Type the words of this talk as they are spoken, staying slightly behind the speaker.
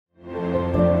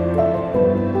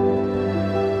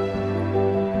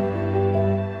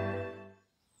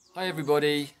Hi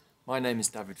everybody, my name is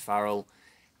David Farrell,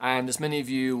 and as many of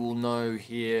you will know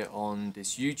here on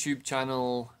this YouTube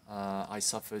channel, I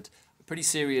suffered a pretty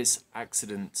serious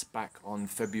accident back on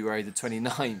February the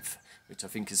 29th, which I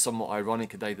think is somewhat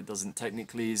ironic, a day that doesn't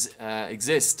technically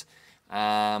exist,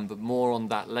 but more on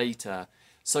that later.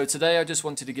 So today I just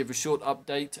wanted to give a short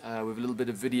update with a little bit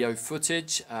of video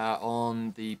footage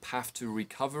on the path to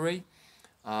recovery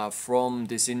from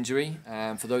this injury.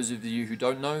 And for those of you who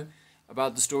don't know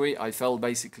about the story, I fell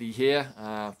basically here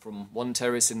from one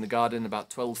terrace in the garden about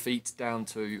 12 feet down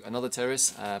to another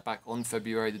terrace back on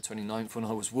February the 29th when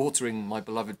I was watering my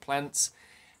beloved plants,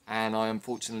 and I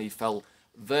unfortunately fell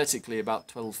vertically about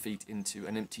 12 feet into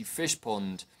an empty fish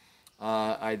pond.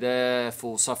 I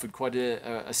therefore suffered quite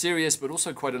a serious but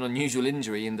also quite an unusual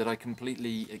injury in that I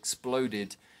completely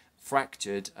exploded,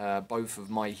 fractured both of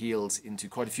my heels into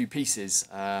quite a few pieces.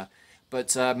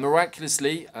 But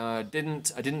miraculously, I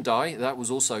didn't die. That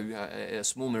was also a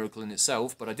small miracle in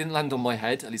itself, but I didn't land on my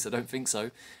head, at least I don't think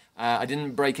so. I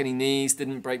didn't break any knees,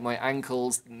 didn't break my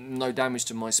ankles, no damage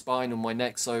to my spine or my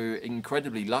neck, so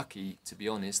incredibly lucky, to be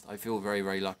honest. I feel very,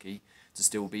 very lucky to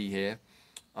still be here.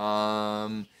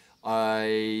 I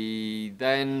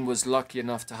then was lucky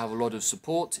enough to have a lot of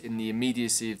support in the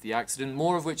immediacy of the accident,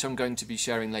 more of which I'm going to be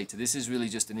sharing later. This is really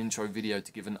just an intro video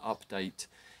to give an update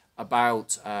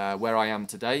about where I am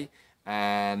today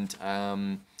and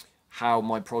how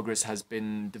my progress has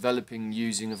been developing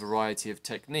using a variety of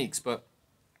techniques. But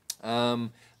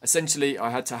essentially I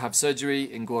had to have surgery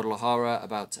in Guadalajara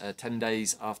about 10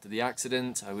 days after the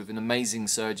accident with an amazing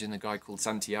surgeon, a guy called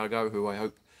Santiago, who I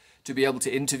hope to be able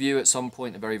to interview at some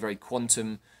point, a very, very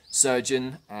quantum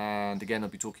surgeon. And again, I'll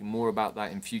be talking more about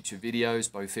that in future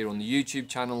videos, both here on the YouTube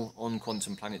channel, on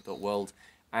quantumplanet.world,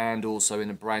 and also in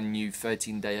a brand new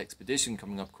 13-day expedition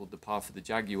coming up called the Path of the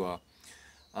Jaguar.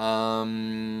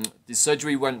 The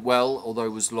surgery went well, although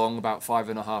it was long, about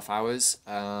 5.5 hours.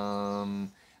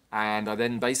 And I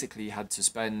then basically had to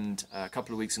spend a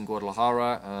couple of weeks in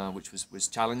Guadalajara, which was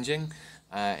challenging,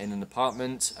 in an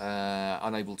apartment,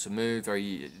 unable to move,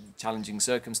 very challenging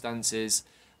circumstances.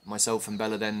 Myself and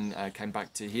Bella then came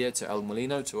back to here, to El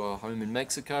Molino, to our home in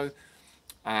Mexico,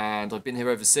 and I've been here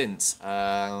ever since.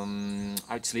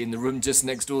 Actually, in the room just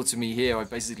next door to me here, I've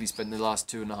basically spent the last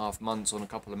 2.5 months on a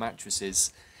couple of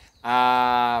mattresses,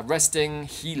 resting,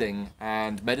 healing,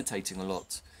 and meditating a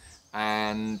lot.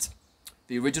 And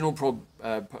the original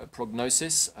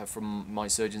prognosis from my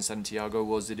surgeon Santiago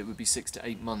was that it would be 6 to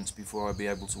 8 months before I'd be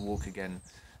able to walk again.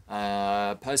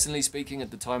 Personally speaking, at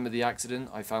the time of the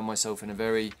accident, I found myself in a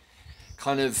very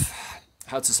kind of,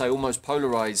 how to say, almost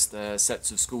polarized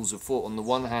sets of schools of thought. On the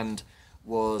one hand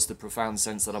was the profound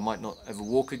sense that I might not ever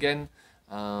walk again,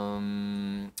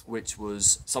 which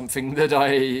was something that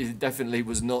I definitely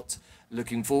was not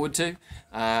looking forward to.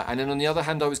 And then on the other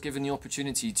hand, I was given the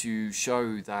opportunity to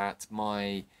show that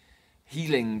my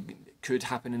healing could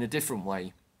happen in a different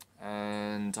way.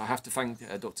 And I have to thank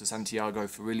Dr. Santiago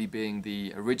for really being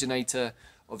the originator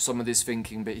of some of this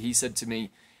thinking. But he said to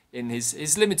me in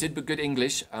his limited but good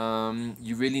English,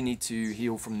 you really need to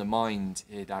heal from the mind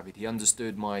here, David. He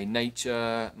understood my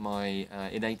nature, my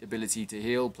innate ability to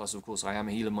heal, plus of course I am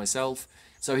a healer myself.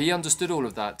 So he understood all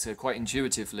of that quite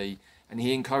intuitively, and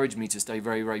he encouraged me to stay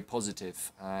very, very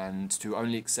positive and to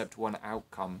only accept one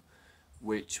outcome,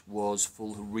 which was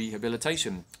full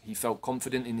rehabilitation. He felt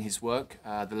confident in his work.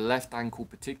 The left ankle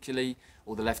particularly,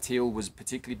 or the left heel, was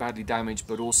particularly badly damaged,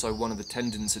 but also one of the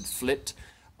tendons had flipped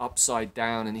upside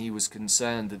down, and he was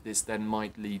concerned that this then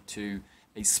might lead to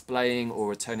a splaying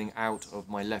or a turning out of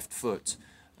my left foot.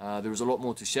 There was a lot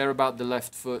more to share about the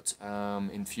left foot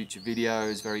in future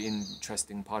videos. Very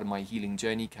interesting part of my healing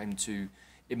journey came to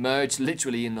emerge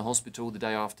literally in the hospital the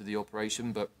day after the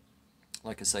operation, but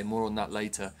like I say, more on that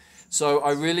later. So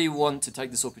I really want to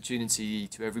take this opportunity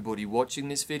to everybody watching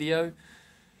this video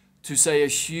to say a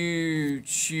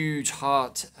huge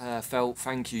heartfelt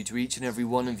thank you to each and every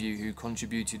one of you who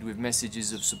contributed with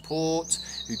messages of support,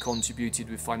 who contributed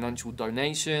with financial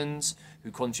donations, who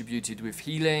contributed with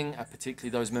healing, particularly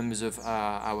those members of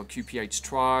our QPH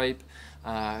tribe,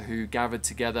 who gathered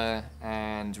together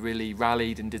and really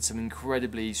rallied and did some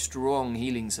incredibly strong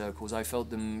healing circles. I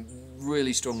felt them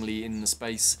really strongly in the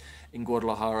space in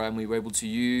Guadalajara, and we were able to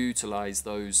utilize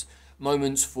those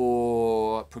moments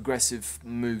for progressive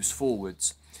moves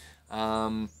forwards.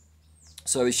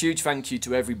 So a huge thank you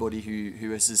to everybody who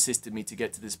has assisted me to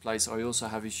get to this place. I also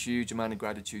have a huge amount of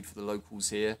gratitude for the locals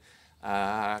here.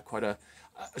 Quite a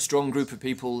strong group of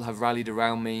people have rallied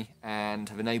around me and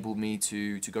have enabled me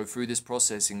to go through this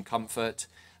process in comfort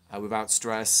without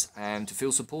stress, and to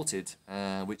feel supported,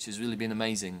 which has really been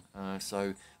amazing.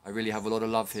 So I really have a lot of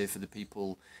love here for the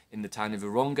people in the town of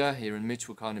Ironga, here in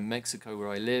Michoacan in Mexico, where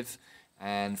I live,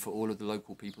 and for all of the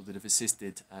local people that have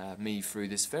assisted me through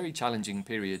this very challenging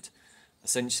period.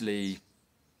 Essentially,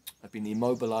 I've been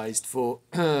immobilized for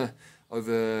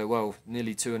over, well,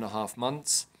 nearly 2.5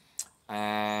 months.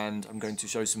 And I'm going to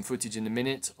show some footage in a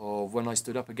minute of when I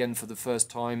stood up again for the first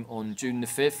time on June the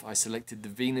 5th. I selected the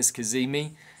Venus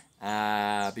Cazimi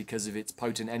because of its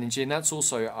potent energy. And that's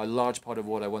also a large part of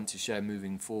what I want to share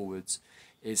moving forwards,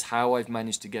 is how I've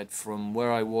managed to get from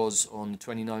where I was on the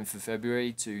 29th of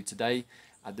February to today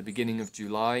at the beginning of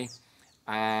July,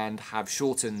 and have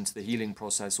shortened the healing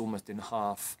process almost in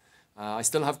half. I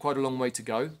still have quite a long way to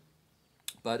go.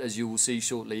 But as you will see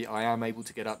shortly, I am able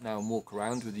to get up now and walk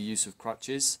around with the use of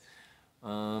crutches.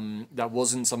 That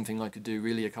wasn't something I could do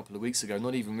really a couple of weeks ago,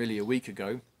 not even really a week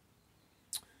ago.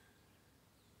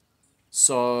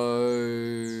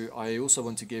 So I also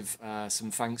want to give some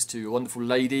thanks to a wonderful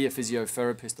lady, a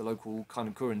physiotherapist, a local kind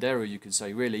of curandero, you could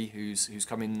say, really, who's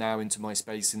come in now into my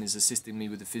space and is assisting me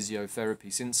with the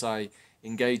physiotherapy. Since I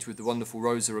engaged with the wonderful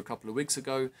Rosa a couple of weeks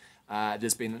ago,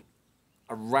 there's been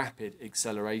a rapid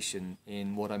acceleration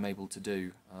in what I'm able to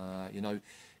do. You know,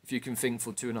 if you can think,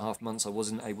 for 2.5 months I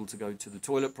wasn't able to go to the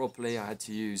toilet properly. I had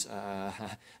to use a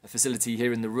facility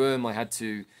here in the room. I had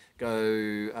to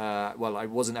go, well, I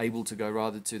wasn't able to go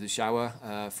rather to the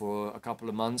shower for a couple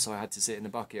of months. So I had to sit in a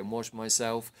bucket and wash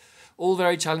myself. All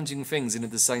very challenging things, and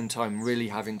at the same time really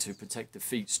having to protect the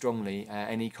feet strongly.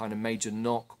 Any kind of major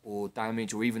knock or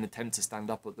damage or even attempt to stand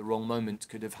up at the wrong moment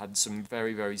could have had some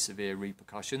very, very severe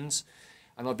repercussions.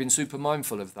 And I've been super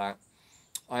mindful of that.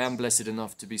 I am blessed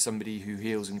enough to be somebody who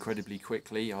heals incredibly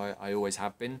quickly. I always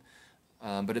have been.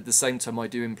 But at the same time, I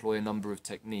do employ a number of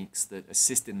techniques that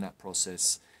assist in that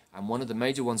process. And one of the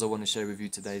major ones I want to share with you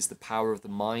today is the power of the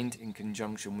mind in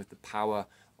conjunction with the power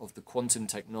of the quantum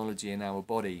technology in our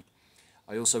body.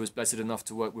 I also was blessed enough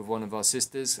to work with one of our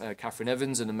sisters, Catherine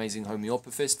Evans, an amazing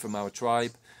homeopathist from our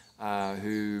tribe,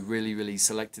 who really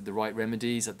selected the right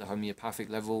remedies at the homeopathic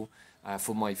level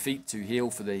for my feet to heal,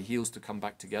 for the heels to come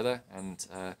back together. And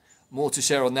more to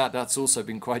share on that. That's also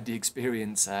been quite the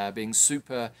experience, being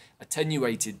super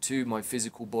attenuated to my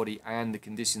physical body and the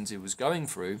conditions it was going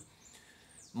through.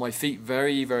 My feet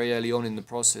very early on in the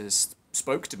process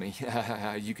spoke to me,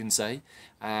 you can say,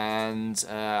 and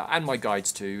my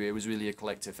guides too. It was really a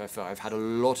collective effort. I've had a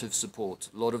lot of support,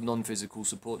 a lot of non-physical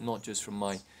support, not just from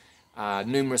my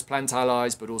numerous plant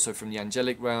allies, but also from the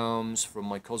angelic realms, from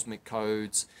my cosmic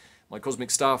codes, my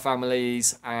cosmic star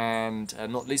families, and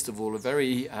not least of all, a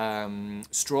very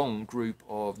strong group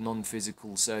of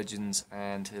non-physical surgeons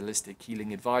and holistic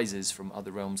healing advisors from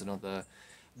other realms and other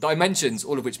dimensions,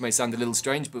 all of which may sound a little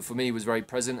strange, but for me was very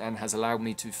present and has allowed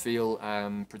me to feel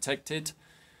protected,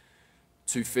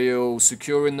 to feel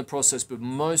secure in the process, but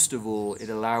most of all, it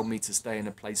allowed me to stay in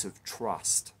a place of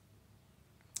trust.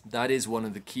 That is one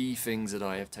of the key things that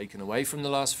I have taken away from the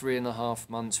last 3.5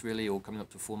 months, really, or coming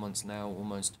up to 4 months now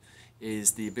almost,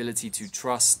 is the ability to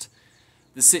trust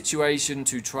the situation,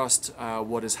 to trust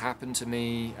what has happened to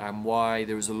me and why.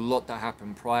 There is a lot that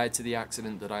happened prior to the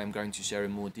accident that I am going to share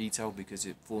in more detail, because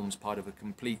it forms part of a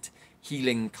complete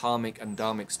healing karmic and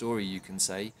dharmic story, you can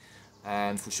say.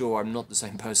 And for sure, I'm not the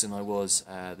same person I was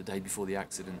the day before the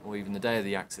accident, or even the day of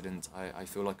the accident. I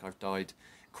feel like I've died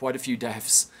quite a few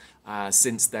deaths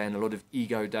since then. A lot of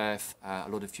ego death, a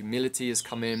lot of humility has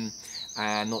come in,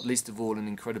 and not least of all, an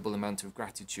incredible amount of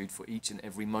gratitude for each and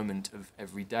every moment of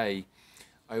every day.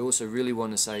 I also really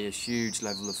want to say a huge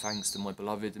level of thanks to my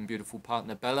beloved and beautiful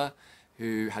partner Bella,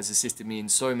 who has assisted me in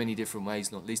so many different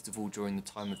ways, not least of all during the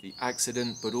time of the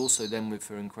accident, but also then with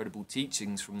her incredible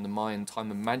teachings from the Mayan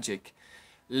time of magic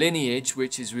lineage,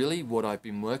 which is really what I've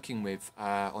been working with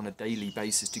on a daily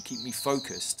basis to keep me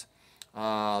focused.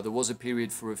 There was a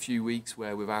period for a few weeks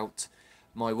where, without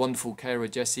my wonderful carer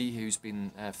Jessie, who's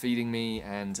been feeding me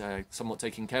and somewhat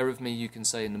taking care of me, you can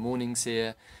say, in the mornings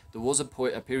here, there was a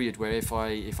period where if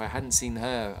I hadn't seen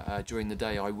her during the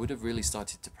day, I would have really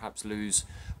started to perhaps lose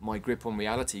my grip on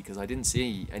reality, because I didn't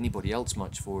see anybody else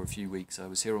much for a few weeks. I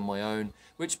was here on my own,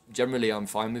 which generally I'm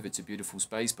fine with. It's a beautiful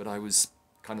space, but I was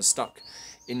kind of stuck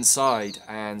inside,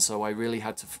 and so I really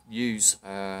had to use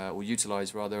or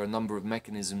utilize rather a number of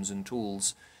mechanisms and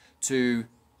tools to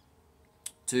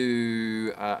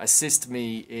assist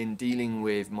me in dealing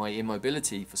with my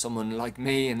immobility. For someone like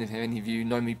me, and if any of you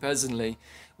know me personally,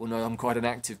 will know I'm quite an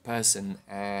active person,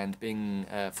 and being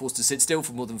forced to sit still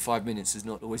for more than 5 minutes has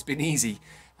not always been easy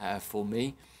for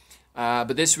me.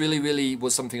 But this really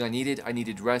was something I needed. I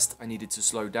needed rest. I needed to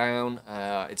slow down.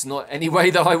 It's not any way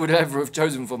that I would ever have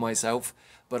chosen for myself,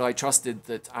 but I trusted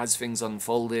that as things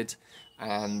unfolded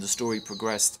and the story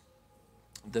progressed,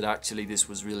 that actually this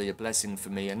was really a blessing for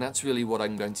me. And that's really what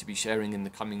I'm going to be sharing in the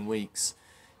coming weeks,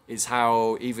 is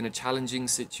how even a challenging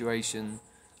situation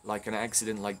like an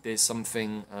accident like this,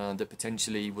 something that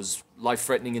potentially was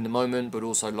life-threatening in the moment but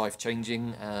also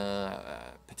life-changing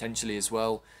potentially as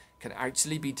well, can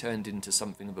actually be turned into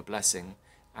something of a blessing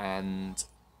and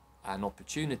an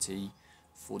opportunity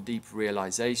for deep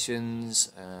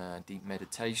realizations, deep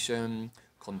meditation,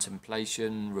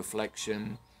 contemplation,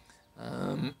 reflection.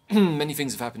 Many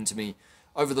things have happened to me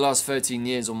over the last 13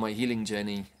 years on my healing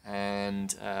journey,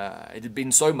 and it had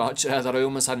been so much that I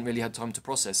almost hadn't really had time to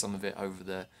process some of it over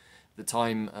the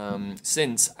time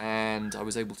since, and I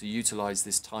was able to utilize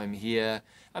this time here.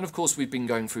 And of course, we've been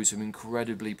going through some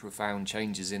incredibly profound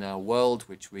changes in our world,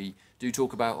 which we do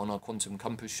talk about on our Quantum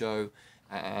Compass show,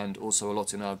 and also a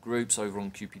lot in our groups over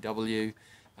on QPW.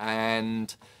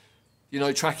 And you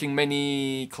know, tracking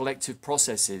many collective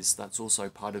processes, that's also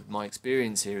part of my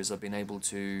experience here, as I've been able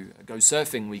to go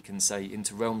surfing, we can say,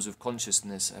 into realms of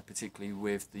consciousness, particularly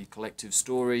with the collective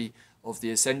story of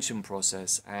the ascension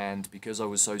process. And because I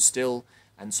was so still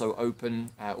and so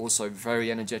open, also very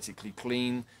energetically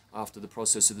clean after the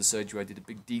process of the surgery, I did a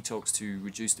big detox to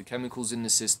reduce the chemicals in the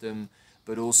system,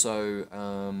 but also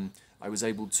I was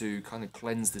able to kind of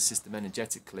cleanse the system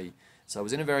energetically. So I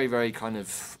was in a very kind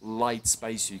of light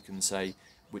space, you can say,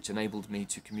 which enabled me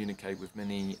to communicate with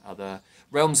many other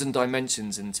realms and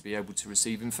dimensions and to be able to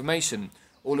receive information,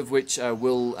 all of which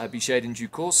will be shared in due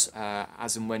course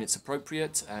as and when it's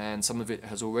appropriate, and some of it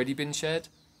has already been shared.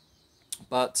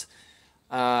 But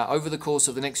over the course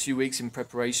of the next few weeks, in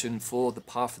preparation for the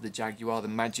path of the Jaguar, the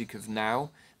magic of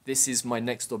now, this is my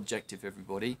next objective,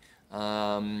 everybody.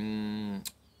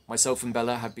 Myself and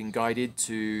Bella have been guided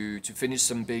to finish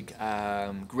some big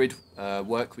grid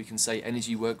work, we can say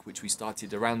energy work, which we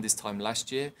started around this time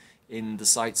last year in the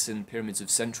sites and pyramids of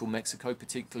central Mexico,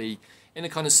 particularly in a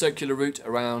kind of circular route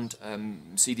around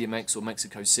CDMX or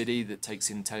Mexico City that takes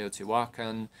in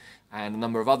Teotihuacan and a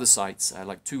number of other sites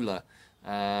like Tula.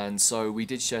 And so we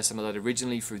did share some of that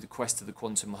originally through the Quest to the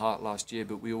Quantum Heart last year,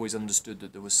 but we always understood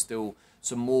that there was still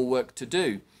some more work to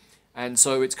do. And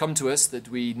so it's come to us that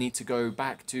we need to go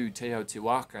back to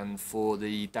Teotihuacan for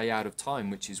the Day Out of Time,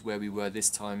 which is where we were this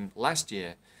time last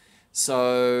year.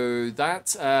 So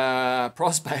that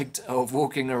prospect of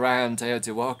walking around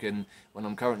Teotihuacan when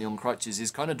I'm currently on crutches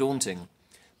is kind of daunting.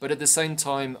 But at the same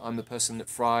time, I'm a person that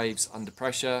thrives under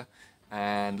pressure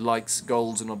and likes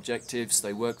goals and objectives.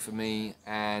 They work for me.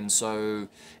 And so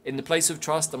in the place of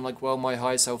trust, I'm like, well, my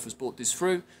higher self has brought this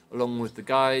through, along with the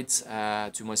guides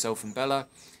to myself and Bella.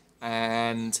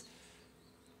 And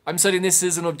I'm setting this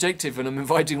as an objective, and I'm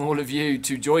inviting all of you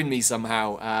to join me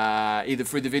somehow, either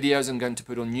through the videos I'm going to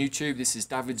put on YouTube. This is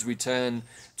Davyd's return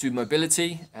to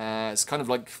mobility. It's kind of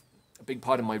like a big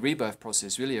part of my rebirth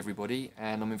process, really, everybody,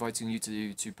 and I'm inviting you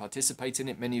to participate in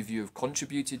it. Many of you have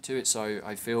contributed to it, so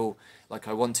I feel like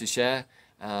I want to share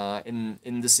in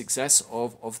the success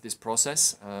of this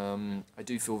process. I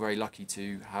do feel very lucky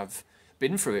to have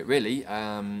been through it, really,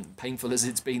 painful as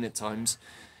it's been at times.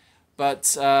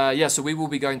 But yeah, so we will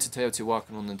be going to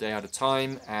Teotihuacan on the Day Out of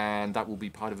Time, and that will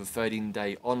be part of a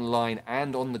 13-day online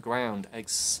and on-the-ground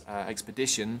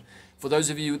expedition. For those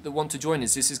of you that want to join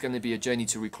us, this is going to be a journey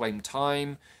to reclaim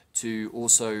time, to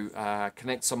also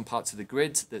connect some parts of the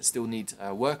grid that still need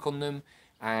work on them,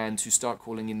 and to start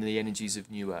calling in the energies of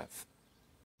New Earth.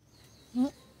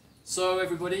 So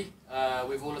everybody,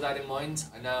 with all of that in mind,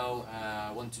 I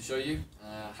now want to show you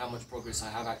how much progress I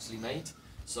have actually made.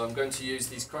 So I'm going to use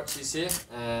these crutches here,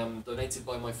 donated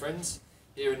by my friends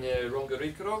here in the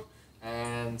Rongaricaro,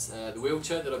 and the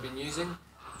wheelchair that I've been using.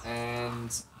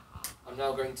 And I'm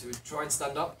now going to try and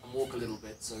stand up and walk a little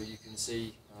bit, so you can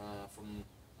see from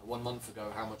 1 month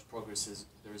ago how much progress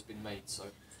there has been made. So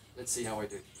let's see how I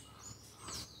do.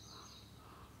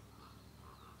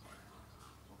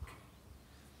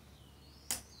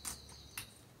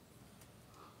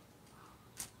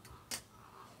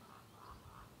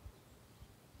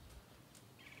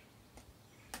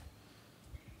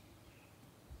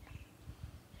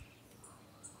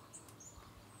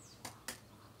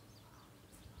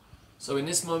 So in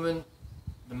this moment,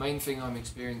 the main thing I'm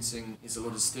experiencing is a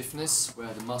lot of stiffness,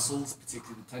 where the muscles,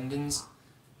 particularly the tendons,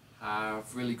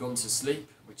 have really gone to sleep,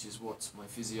 which is what my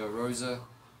physio Rosa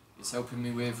is helping me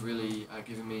with, really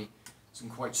giving me some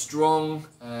quite strong,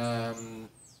 how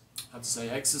to say,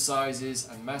 exercises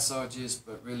and massages,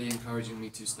 but really encouraging me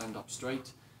to stand up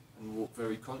straight and walk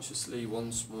very consciously,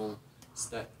 one small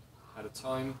step at a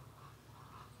time.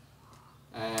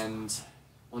 And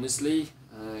honestly,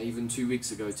 even 2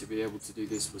 weeks ago, to be able to do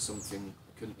this was something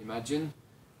I couldn't imagine.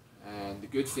 And the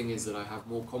good thing is that I have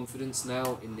more confidence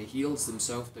now in the heels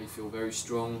themselves. They feel very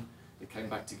strong. They came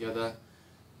back together.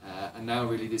 And now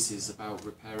really this is about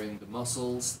repairing the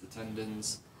muscles, the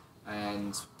tendons,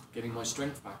 and getting my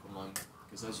strength back online.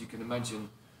 Because as you can imagine,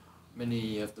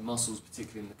 many of the muscles,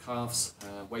 particularly in the calves,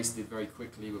 wasted very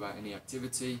quickly without any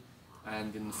activity,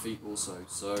 and in the feet also.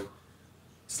 So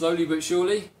slowly but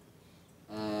surely,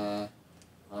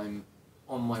 I'm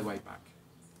on my way back.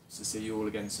 So see you all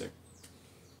again soon.